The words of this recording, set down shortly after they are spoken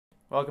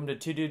Welcome to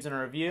Two Dudes in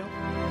a Review.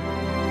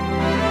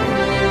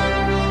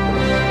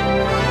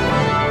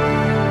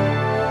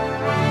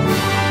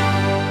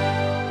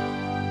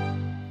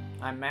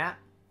 I'm Matt.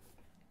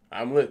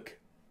 I'm Luke.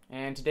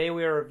 And today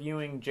we are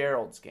reviewing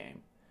Gerald's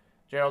Game.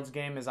 Gerald's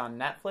Game is on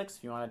Netflix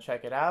if you want to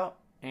check it out.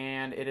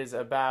 And it is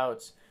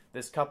about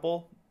this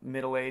couple,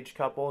 middle-aged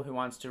couple, who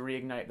wants to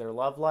reignite their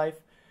love life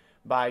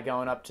by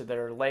going up to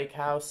their lake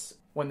house.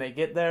 When they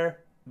get there,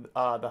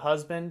 the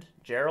husband,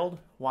 Gerald,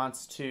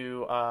 wants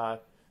to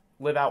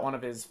live out one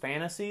of his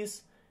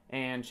fantasies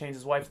and change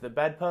his wife to the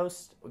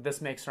bedpost.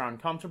 This makes her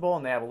uncomfortable,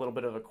 and they have a little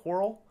bit of a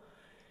quarrel.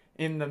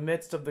 In the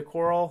midst of the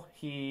quarrel,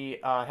 he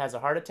has a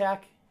heart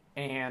attack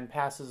and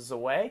passes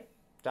away,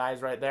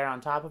 dies right there on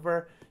top of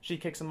her. She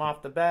kicks him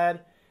off the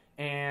bed,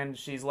 and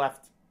she's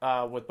left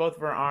with both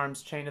of her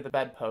arms chained to the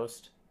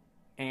bedpost,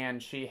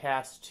 and she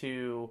has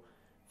to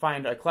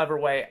find a clever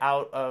way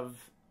out of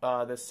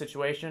this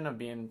situation of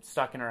being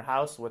stuck in her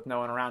house with no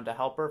one around to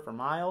help her for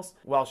miles,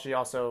 while she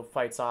also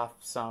fights off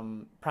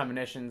some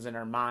premonitions in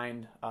her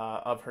mind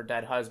of her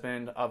dead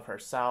husband, of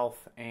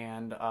herself,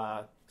 and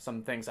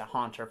some things that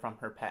haunt her from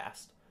her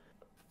past.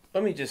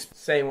 Let me just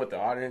say what the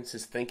audience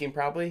is thinking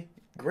probably.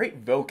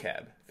 Great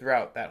vocab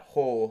throughout that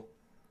whole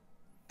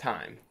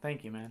time.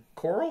 Thank you, man.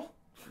 Coral?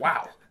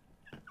 Wow.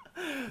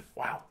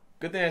 Wow.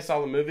 Good thing I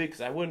saw the movie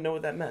because I wouldn't know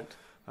what that meant.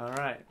 All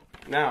right.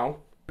 Now,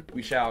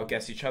 we shall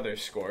guess each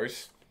other's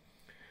scores.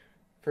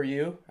 For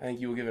you, I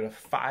think you will give it a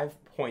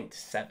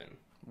 5.7.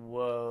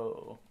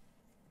 Whoa.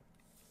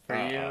 For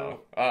you?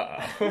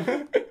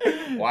 Uh-oh.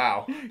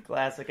 Wow.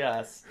 Classic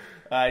us.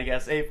 I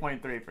guess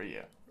 8.3 for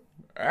you.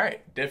 All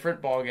right.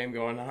 Different ball game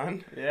going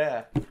on.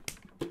 Yeah.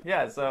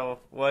 Yeah, so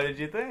what did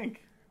you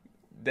think?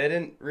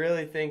 Didn't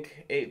really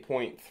think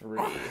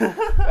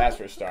 8.3. That's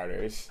for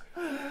starters.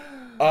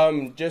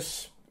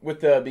 Just with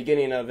the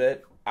beginning of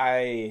it,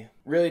 I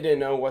really didn't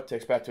know what to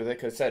expect with it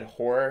because it said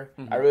horror.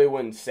 Mm-hmm. I really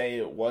wouldn't say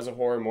it was a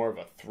horror, more of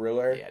a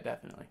thriller. Yeah,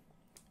 definitely.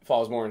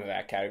 Falls more into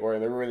that category.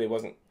 There really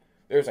wasn't...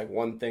 There was like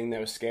one thing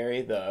that was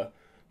scary, the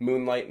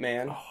Moonlight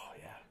Man. Oh,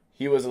 yeah.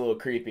 He was a little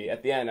creepy.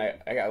 At the end, I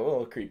got a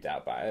little creeped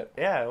out by it.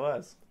 Yeah, it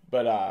was.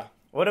 But,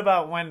 what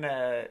about when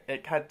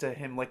it cut to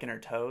him licking her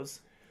toes?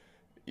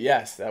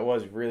 Yes, that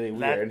was really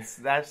weird.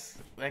 That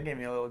gave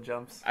me a little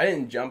jumps. I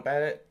didn't jump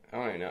at it. I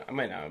don't even know. I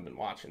might not have been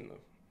watching the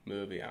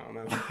movie, I don't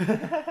know.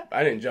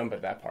 I didn't jump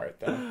at that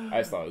part though. I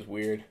just thought it was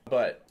weird.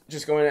 But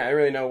just going in, I didn't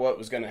really know what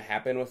was going to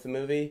happen with the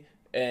movie,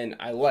 and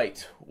I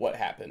liked what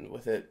happened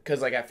with it.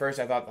 Because like at first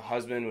I thought the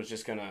husband was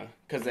just gonna,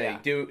 because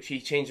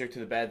she changed her to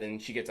the bed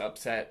and she gets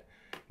upset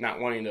not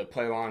wanting to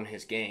play along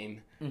his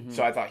game. Mm-hmm.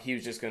 So I thought he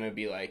was just going to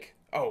be like,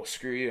 oh,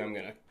 screw you, I'm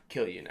going to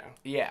kill you now.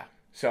 Yeah.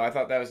 So I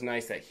thought that was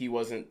nice that he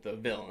wasn't the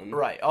villain.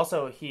 Right.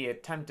 Also, he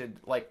attempted,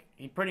 like,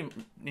 he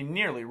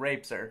nearly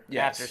rapes her.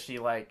 Yes. After she,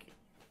 like,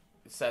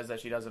 says that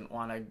she doesn't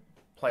want to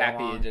play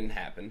Happy along. it didn't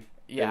happen.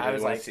 Yeah, I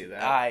was like, see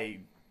that. I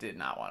did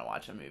not want to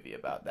watch a movie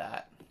about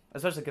that.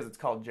 Especially because it's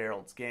called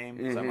Gerald's Game.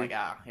 Mm-hmm. So I'm like,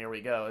 here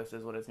we go. This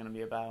is what it's going to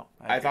be about.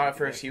 I thought at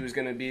first he was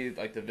going to be,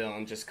 like, the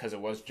villain just because it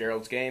was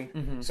Gerald's Game.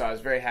 Mm-hmm. So I was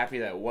very happy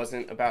that it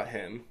wasn't about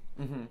him.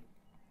 Mm-hmm.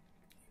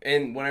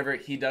 And whenever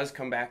he does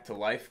come back to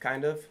life,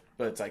 kind of,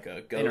 but it's like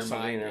a ghost,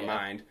 something in her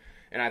mind.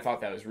 And I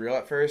thought that was real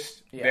at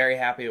first. Yeah. Very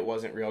happy it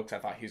wasn't real because I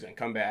thought he was going to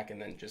come back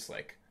and then just,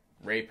 like,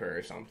 rape her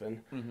or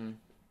something. Mm-hmm.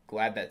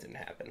 Glad that didn't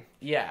happen.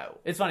 Yeah.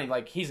 It's funny,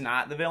 like, he's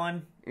not the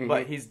villain, mm-hmm.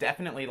 but he's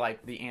definitely,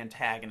 like, the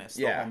antagonist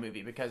of the whole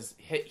movie because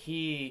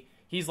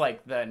he's,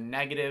 like, the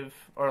negative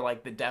or,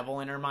 like, the devil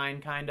in her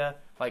mind, kind of.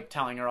 Like,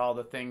 telling her all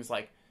the things,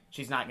 like,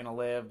 she's not going to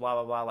live, blah,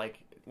 blah, blah,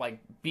 like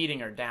beating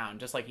her down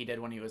just like he did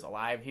when he was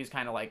alive. He's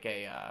kind of like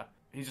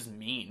he's just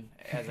mean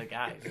as a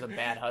guy. He's a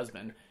bad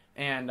husband.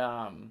 And,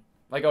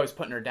 like, always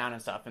putting her down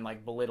and stuff and,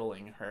 like,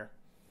 belittling her.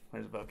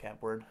 There's a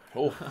vocab word.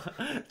 Oh,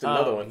 it's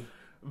another one.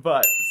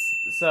 But,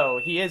 so,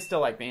 he is still,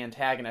 like, the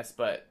antagonist,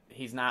 but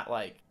he's not,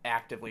 like,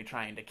 actively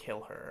trying to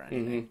kill her or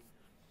anything. Mm-hmm.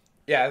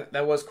 Yeah,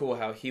 that was cool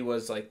how he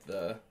was, like,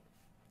 the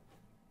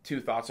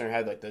two thoughts in her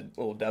head, like the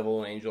little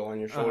devil and angel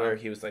on your shoulder.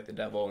 Uh-huh. He was, like, the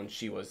devil and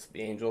she was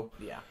the angel.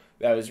 Yeah.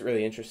 That was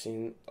really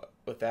interesting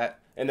with that.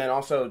 And then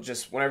also,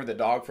 just whenever the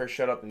dog first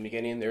showed up in the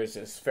beginning, there was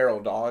this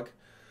feral dog.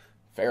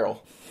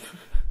 Feral.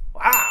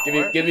 Wow.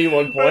 Give me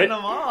 1 point.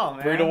 Them all,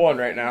 man. 3-1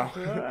 right now.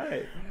 All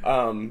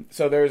right.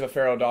 So there was a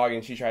feral dog,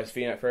 and she tries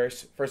feeding it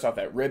first. First off,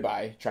 that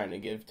ribeye trying to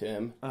give to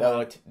him. Uh-huh. That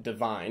looked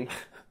divine.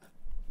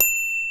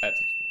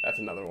 That's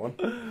another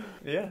one.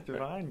 Yeah,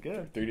 divine.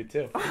 Good.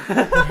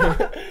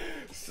 3-2.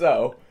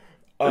 So...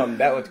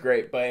 that looked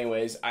great, but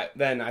anyways, I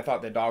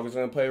thought the dog was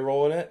going to play a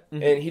role in it,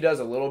 mm-hmm. and he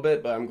does a little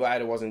bit, but I'm glad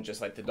it wasn't just,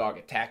 like, the dog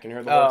attacking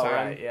her the whole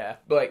time. Right, yeah.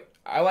 But, like,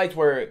 I liked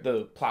where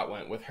the plot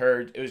went with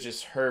her. It was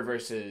just her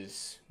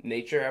versus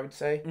nature, I would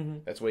say. Mm-hmm.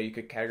 That's the way you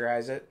could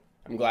categorize it.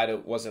 I'm glad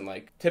it wasn't,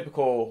 like,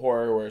 typical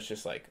horror where it's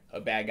just, like, a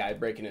bad guy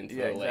breaking into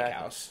the lake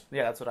house.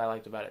 Yeah, that's what I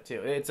liked about it,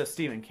 too. It's a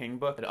Stephen King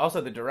book. But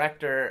also, the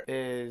director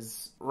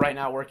is right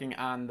now working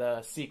on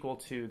the sequel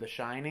to The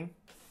Shining.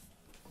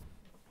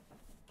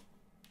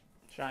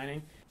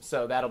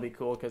 So that'll be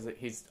cool because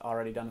he's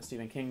already done a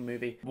Stephen King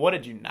movie. What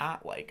did you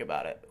not like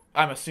about it?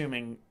 I'm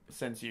assuming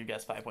since you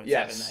guessed 5.7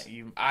 Yes,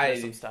 that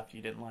there's some stuff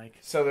you didn't like.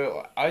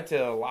 So I liked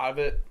a lot of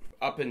it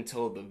up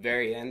until the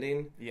very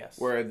ending. Yes.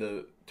 Where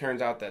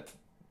turns out that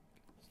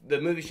the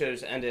movie show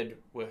just ended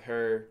with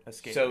her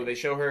escaping. So they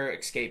show her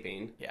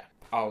escaping. Yeah.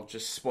 I'll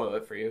just spoil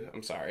it for you.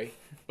 I'm sorry.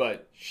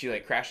 But she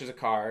like crashes a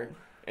car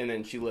and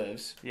then she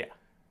lives. Yeah.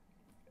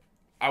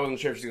 I wasn't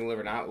sure if she's going to live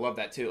or not. Love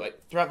that too.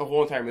 Like throughout the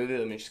whole entire movie,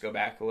 let me just go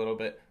back a little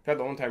bit. Throughout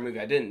the whole entire movie,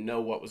 I didn't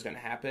know what was going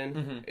to happen.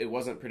 Mm-hmm. It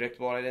wasn't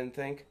predictable, I didn't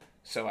think.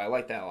 So I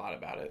liked that a lot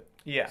about it.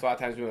 Yeah. So a lot of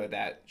times we like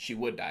that, she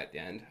would die at the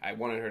end. I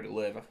wanted her to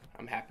live.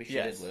 I'm happy she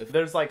did live.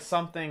 There's like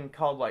something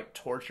called like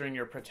torturing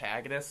your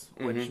protagonist,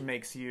 which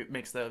Mm-hmm.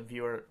 makes the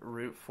viewer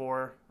root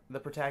for the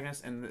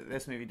protagonist, and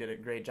this movie did a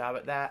great job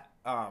at that.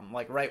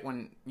 Like right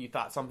when you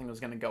thought something was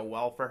going to go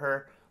well for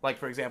her, like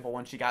for example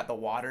when she got the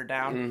water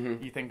down,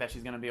 Mm-hmm. you think that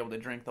she's going to be able to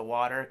drink the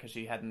water because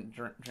she hadn't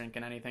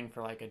drinking anything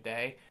for like a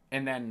day,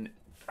 and then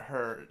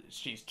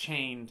she's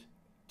chained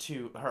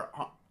to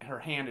her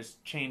hand is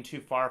chained too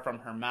far from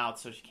her mouth,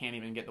 so she can't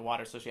even get the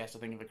water, so she has to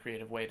think of a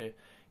creative way to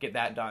get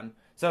that done.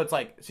 So it's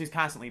like she's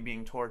constantly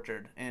being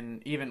tortured,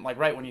 and even like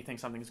right when you think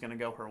something's going to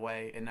go her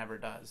way, it never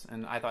does.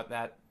 And I thought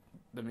that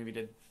the movie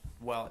did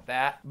well at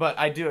that. But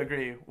I do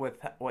agree with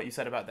what you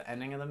said about the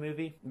ending of the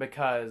movie,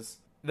 because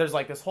there's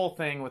like this whole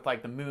thing with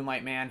like the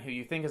Moonlight Man, who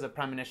you think is a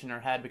premonition in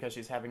her head because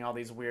she's having all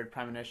these weird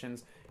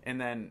premonitions, and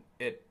then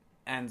it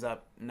ends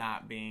up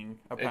not being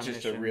a premonition.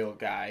 It's just a real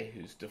guy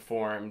who's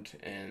deformed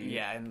and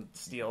and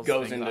steals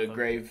goes things into off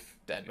grave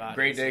of dead bodies,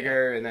 grave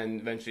digger, and then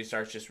eventually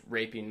starts just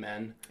raping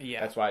men.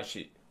 Yeah, that's why it's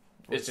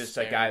just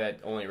a guy that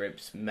only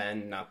rapes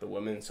men, not the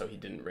women, so he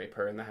didn't rape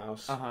her in the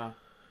house.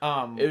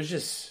 It was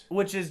just,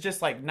 which is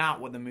just like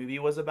not what the movie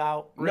was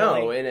about.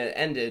 Really. No, and it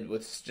ended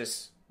with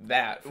just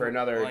that for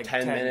another like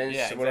 10 minutes.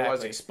 Yeah, when it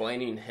was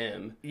explaining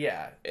him.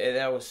 Yeah,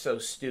 that was so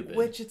stupid.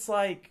 Which it's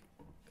like,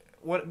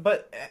 what?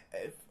 But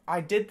I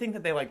did think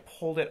that they like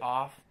pulled it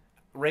off.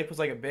 Rape was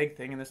like a big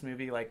thing in this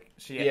movie. Like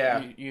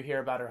you hear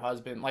about her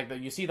husband. Like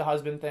you see the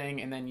husband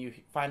thing, and then you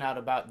find out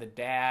about the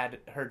dad.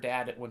 Her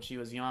dad when she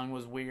was young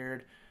was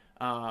weird,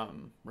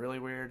 really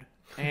weird,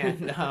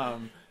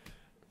 and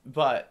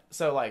but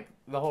so like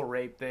the whole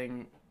rape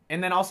thing,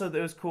 and then also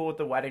it was cool with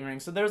the wedding ring.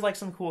 So there's like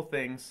some cool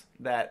things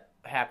that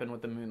happened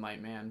with the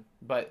Moonlight Man.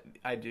 But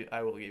I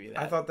will give you that.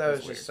 I thought that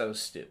was just so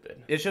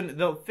stupid. It shouldn't.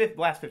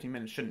 Last 15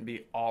 minutes shouldn't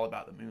be all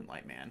about the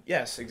Moonlight Man.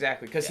 Yes,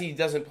 exactly, because he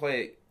doesn't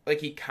play. Like,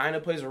 he kind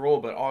of plays a role,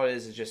 but all it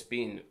is just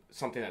being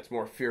something that's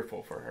more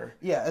fearful for her.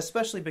 Yeah,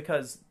 especially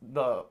because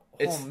the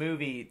whole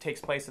movie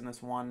takes place in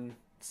this one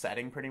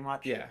setting, pretty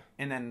much. Yeah.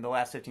 And then the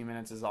last 15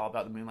 minutes is all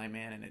about the Moonlight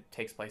Man, and it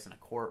takes place in a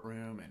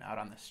courtroom and out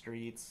on the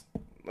streets.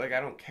 Like,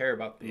 I don't care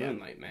about the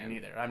Moonlight Man. Me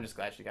neither. I'm just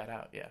glad she got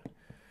out, yeah.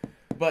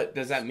 But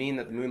does that mean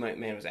that the Moonlight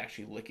Man was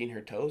actually licking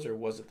her toes, or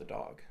was it the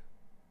dog?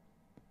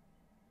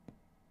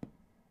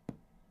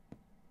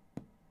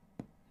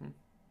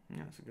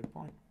 Yeah, that's a good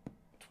point.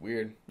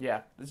 Weird.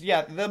 Yeah,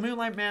 the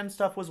Moonlight Man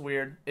stuff was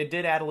weird. It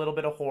did add a little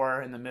bit of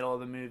horror in the middle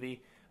of the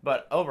movie,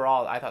 but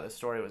overall, I thought the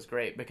story was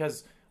great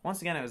because,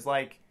 once again, it was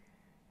like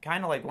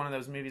kind of like one of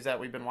those movies that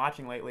we've been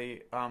watching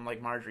lately, like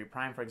Marjorie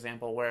Prime, for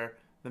example, where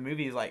the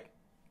movie is like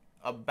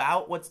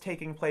about what's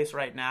taking place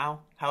right now.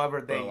 However,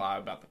 but a lot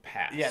about the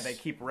past. Yeah, they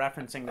keep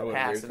referencing the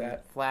past and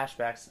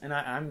flashbacks, and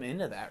I'm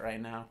into that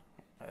right now.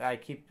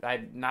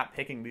 I'm not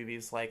picking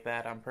movies like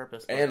that on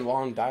purpose. And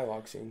long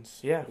dialogue scenes.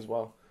 Yeah, as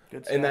well.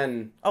 Good stuff. And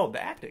then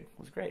the acting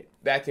was great.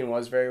 The acting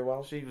was very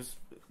well. She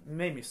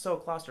made me so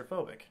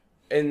claustrophobic.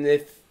 And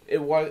if it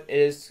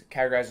is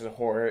categorized as a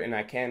horror, and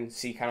I can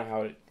see kind of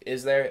how it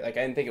is there. Like,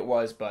 I didn't think it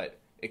was, but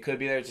it could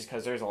be there just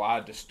because there's a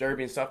lot of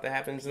disturbing stuff that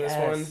happens in this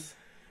one.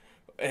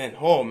 And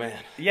oh man,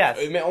 yes,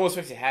 it almost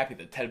makes you happy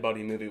the Ted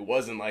Bundy movie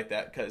wasn't like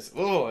that because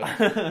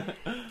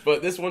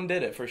but this one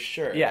did it for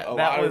sure. Yeah, that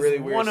lot was of really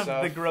weird one stuff.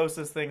 of the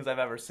grossest things I've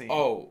ever seen.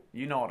 Oh,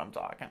 you know what I'm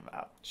talking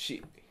about.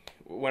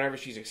 Whenever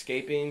she's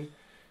escaping,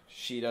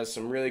 she does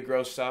some really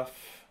gross stuff,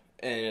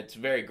 and it's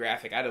very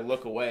graphic. I had to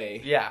look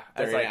away. Yeah,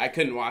 I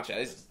couldn't watch it.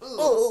 I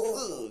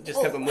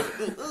just kept on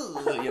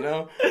looking, you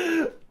know.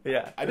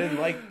 Yeah, I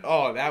didn't like.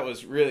 Oh, that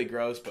was really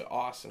gross, but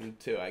awesome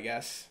too, I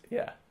guess.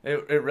 Yeah,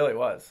 it really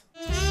was.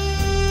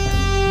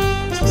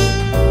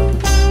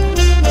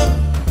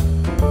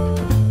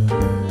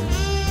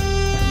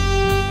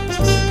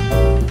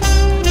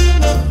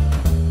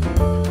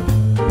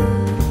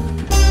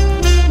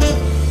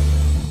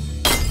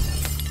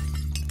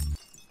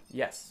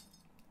 Yes.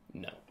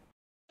 No.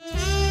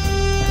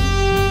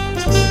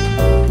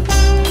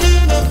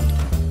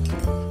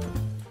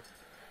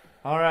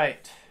 All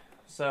right.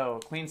 So,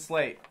 clean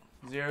slate,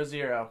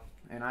 0-0.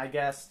 And I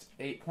guessed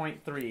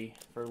 8.3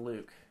 for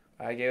Luke.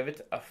 I gave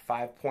it a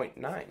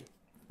 5.9.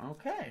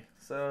 Okay.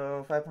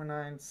 So,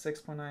 5.9,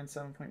 6.9,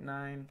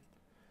 7.9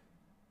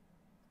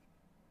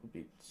 would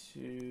be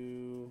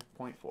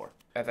 2.4.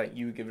 I thought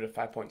you would give it a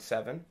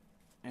 5.7.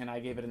 And I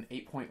gave it an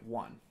 8.1.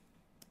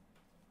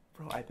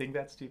 Bro, I think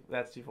that's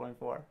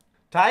 2.4.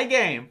 Tie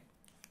game.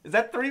 Is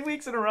that 3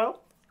 weeks in a row?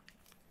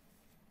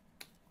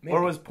 Maybe.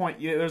 Or was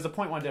point? Yeah, there was a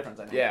 0.1 difference.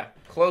 I think. Yeah,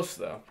 close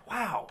though.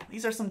 Wow,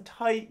 these are some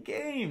tight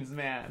games,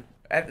 man.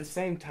 At the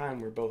same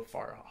time, we're both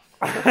far off.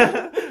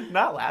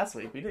 Not last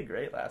week. We did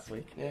great last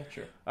week. Yeah,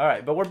 true. All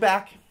right, but we're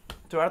back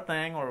to our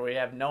thing where we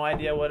have no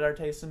idea what our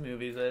taste in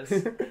movies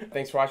is.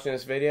 Thanks for watching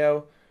this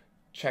video.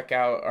 Check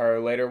out our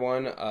later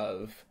one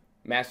of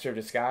Master of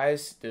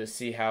Disguise to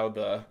see how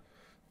the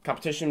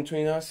competition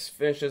between us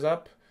finishes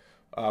up.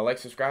 Like,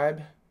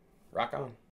 subscribe, rock on.